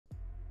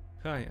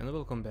Hi and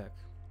welcome back.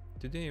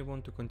 Today I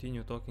want to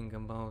continue talking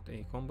about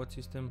a combat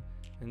system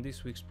and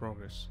this week's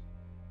progress.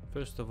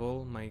 First of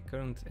all, my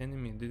current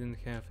enemy didn't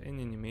have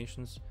any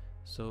animations,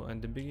 so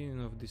at the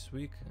beginning of this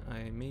week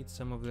I made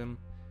some of them.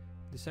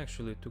 This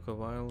actually took a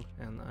while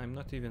and I'm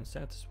not even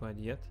satisfied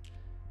yet,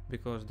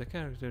 because the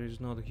character is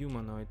not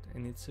humanoid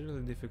and it's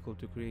really difficult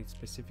to create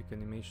specific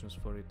animations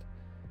for it.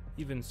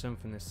 Even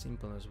something as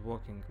simple as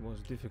walking was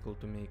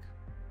difficult to make.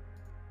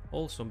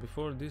 Also,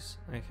 before this,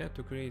 I had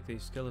to create a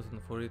skeleton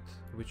for it,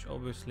 which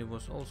obviously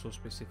was also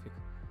specific,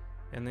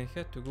 and I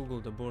had to Google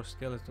the boar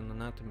skeleton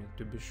anatomy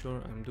to be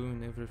sure I'm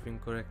doing everything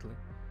correctly.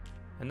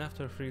 And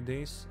after 3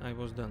 days, I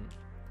was done.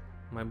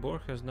 My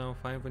boar has now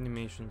 5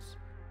 animations: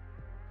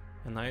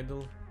 an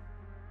idle,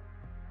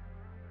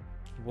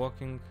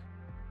 walking,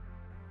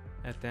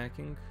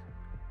 attacking,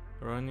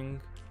 running,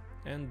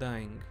 and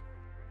dying.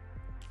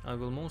 I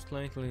will most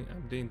likely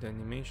update the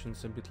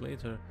animations a bit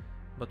later,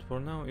 but for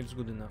now it's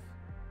good enough.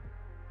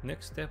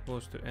 Next step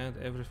was to add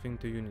everything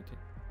to Unity.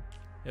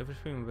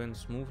 Everything went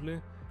smoothly,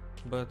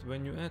 but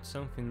when you add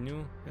something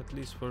new, at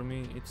least for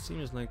me, it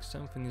seems like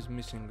something is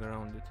missing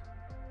around it.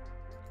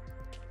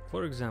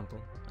 For example,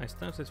 I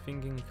started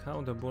thinking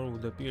how the boar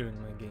would appear in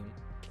my game,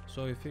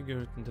 so I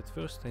figured that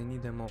first I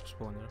need a mob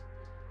spawner,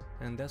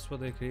 and that's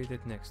what I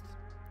created next.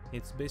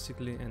 It's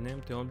basically an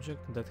empty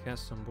object that has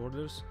some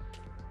borders,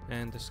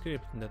 and a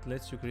script that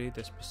lets you create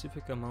a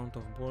specific amount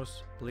of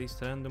boars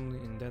placed randomly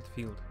in that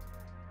field.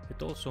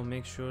 It also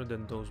makes sure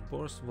that those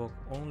boars walk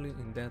only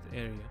in that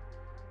area.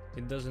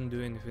 It doesn't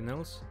do anything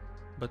else,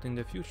 but in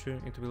the future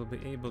it will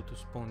be able to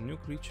spawn new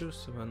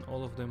creatures when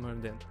all of them are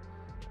dead,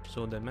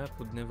 so the map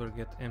would never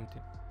get empty.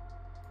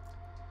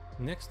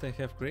 Next I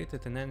have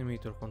created an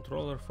animator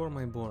controller for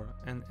my boar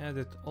and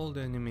added all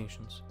the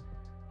animations.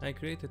 I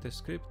created a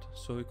script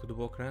so it could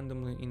walk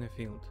randomly in a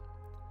field.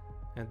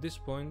 At this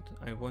point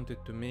I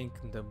wanted to make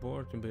the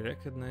boar to be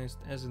recognized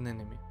as an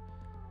enemy.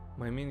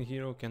 My main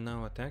hero can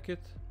now attack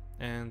it,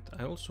 and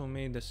I also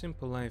made a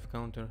simple life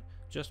counter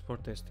just for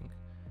testing.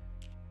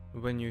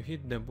 When you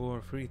hit the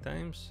boar 3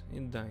 times,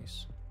 it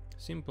dies.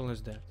 Simple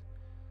as that.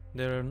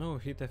 There are no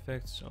hit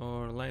effects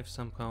or life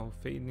somehow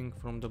fading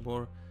from the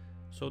boar,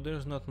 so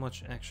there's not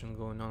much action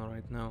going on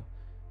right now,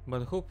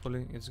 but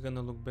hopefully it's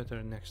gonna look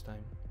better next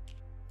time.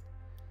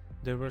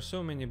 There were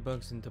so many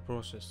bugs in the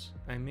process.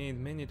 I made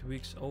many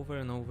tweaks over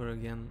and over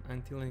again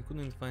until I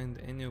couldn't find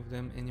any of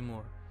them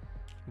anymore,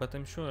 but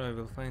I'm sure I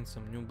will find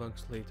some new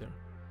bugs later.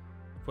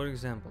 For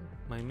example,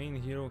 my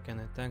main hero can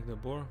attack the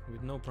boar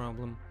with no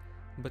problem,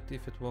 but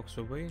if it walks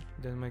away,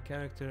 then my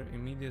character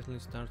immediately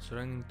starts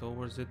running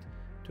towards it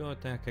to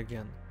attack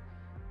again.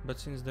 But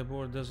since the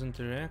boar doesn't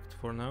react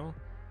for now,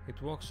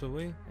 it walks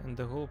away and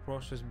the whole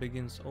process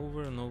begins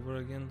over and over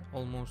again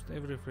almost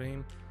every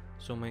frame,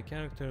 so my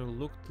character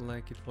looked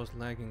like it was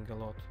lagging a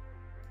lot.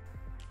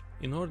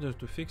 In order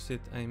to fix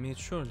it, I made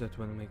sure that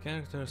when my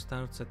character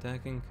starts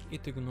attacking,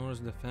 it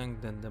ignores the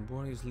fact that the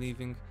boar is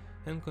leaving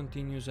and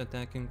continues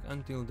attacking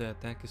until the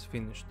attack is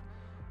finished,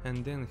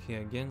 and then he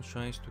again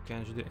tries to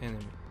catch the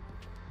enemy.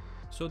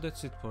 So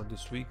that's it for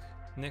this week.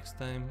 Next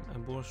time a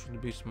boar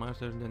should be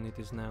smarter than it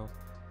is now.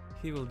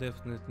 He will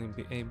definitely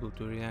be able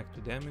to react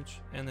to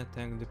damage and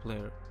attack the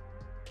player.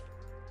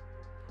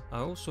 I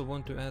also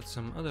want to add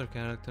some other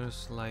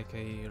characters like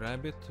a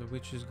rabbit,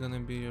 which is gonna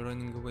be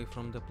running away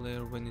from the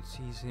player when it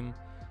sees him,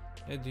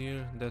 a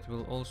deer that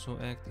will also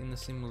act in a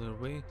similar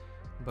way,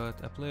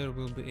 but a player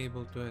will be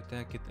able to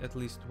attack it at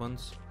least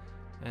once,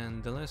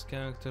 and the last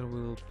character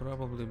will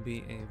probably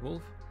be a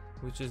wolf,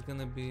 which is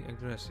gonna be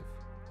aggressive.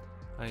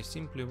 I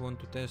simply want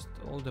to test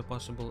all the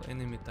possible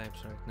enemy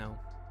types right now.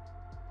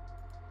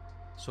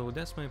 So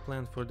that's my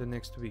plan for the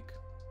next week.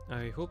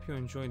 I hope you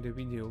enjoyed the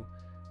video.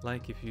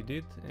 Like if you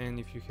did, and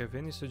if you have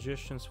any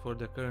suggestions for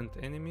the current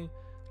enemy,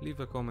 leave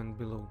a comment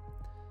below.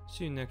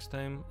 See you next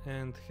time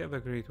and have a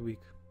great week.